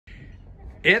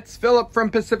It's Philip from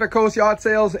Pacific Coast Yacht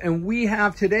Sales, and we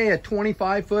have today a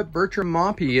 25-foot Bertram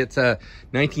Moppie. It's a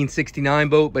 1969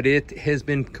 boat, but it has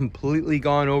been completely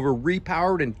gone over,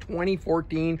 repowered in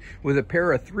 2014 with a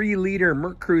pair of 3-liter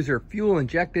Mercruiser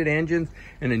fuel-injected engines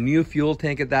and a new fuel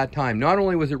tank at that time. Not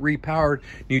only was it repowered,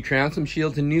 new transom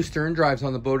shields and new stern drives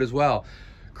on the boat as well.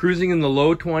 Cruising in the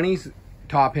low 20s,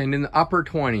 top end in the upper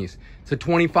 20s. It's a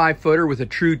 25-footer with a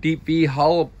true deep V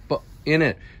hull in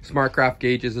it, SmartCraft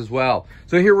gauges as well.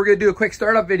 So here we're going to do a quick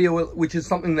startup video, which is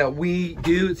something that we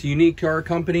do. It's unique to our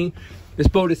company. This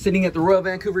boat is sitting at the Royal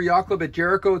Vancouver Yacht Club at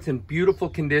Jericho. It's in beautiful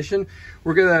condition.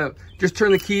 We're going to just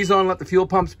turn the keys on, let the fuel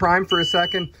pumps prime for a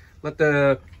second, let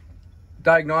the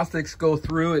diagnostics go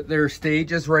through at their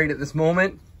stages right at this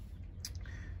moment.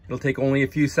 It'll take only a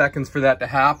few seconds for that to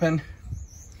happen.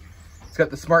 It's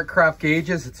got the SmartCraft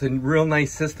gauges. It's a real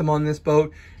nice system on this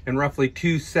boat, and roughly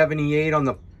 278 on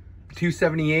the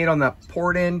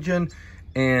port engine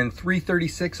and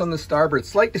 336 on the starboard.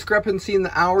 Slight discrepancy in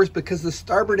the hours because the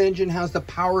starboard engine has the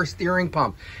power steering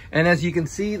pump. And as you can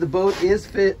see, the boat is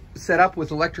set up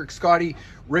with electric Scotty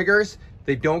riggers.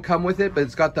 They don't come with it, but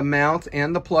it's got the mounts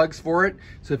and the plugs for it.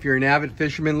 So if you're an avid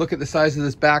fisherman, look at the size of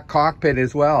this back cockpit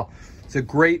as well. It's a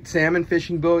great salmon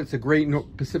fishing boat. It's a great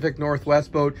Pacific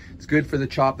Northwest boat. It's good for the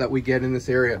chop that we get in this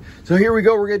area. So here we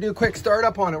go. We're going to do a quick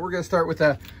startup on it. We're going to start with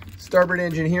the starboard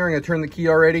engine here. I'm going to turn the key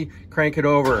already, crank it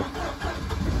over.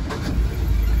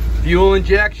 Fuel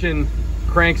injection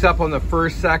cranks up on the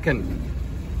first second.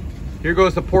 Here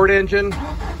goes the port engine.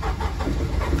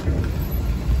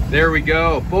 There we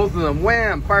go. Both of them,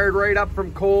 wham, fired right up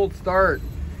from cold start.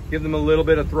 Give them a little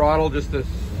bit of throttle just to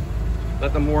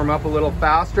let them warm up a little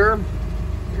faster.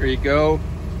 There you go.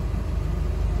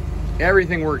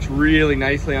 Everything works really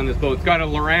nicely on this boat. It's got a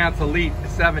Lowrance Elite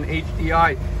 7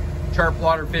 HDI chart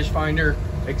plotter, fish finder,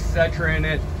 etc. in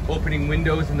it. Opening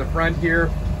windows in the front here.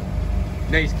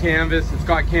 Nice canvas. It's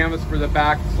got canvas for the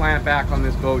back, slant back on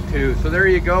this boat too. So there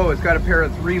you go. It's got a pair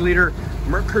of 3-liter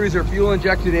Mercruiser fuel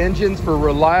injected engines for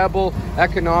reliable,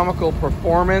 economical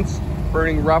performance,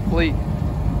 burning roughly,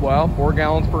 well, 4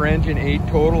 gallons per engine, 8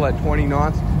 total at 20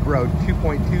 knots, about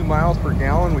 2.2 miles per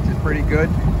gallon, which is pretty good.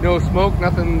 No smoke,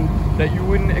 nothing that you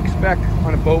wouldn't expect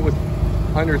on a boat with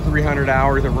under 300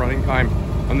 hours of running time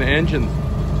on the engines.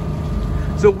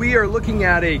 So we are looking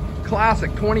at a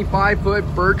classic 25-foot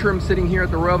Bertram sitting here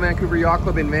at the Royal Vancouver Yacht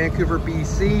Club in Vancouver,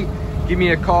 BC. Give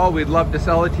me a call. We'd love to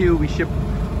sell it to you. We ship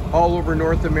all over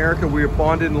North America. We are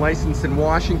bonded and licensed in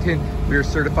Washington. We are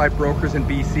certified brokers in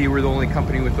BC. We're the only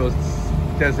company with those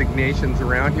designations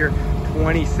around here.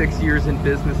 26 years in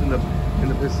business in the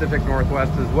Pacific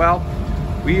Northwest as well.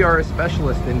 We are a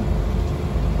specialist in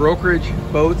brokerage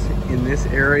boats in this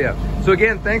area. So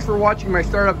again, thanks for watching my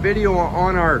startup video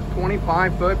on our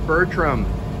 25-foot Bertram.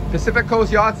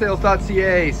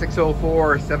 PacificCoastYachtSales.ca,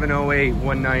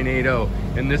 604-708-1980.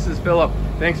 And this is Philip.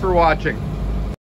 Thanks for watching.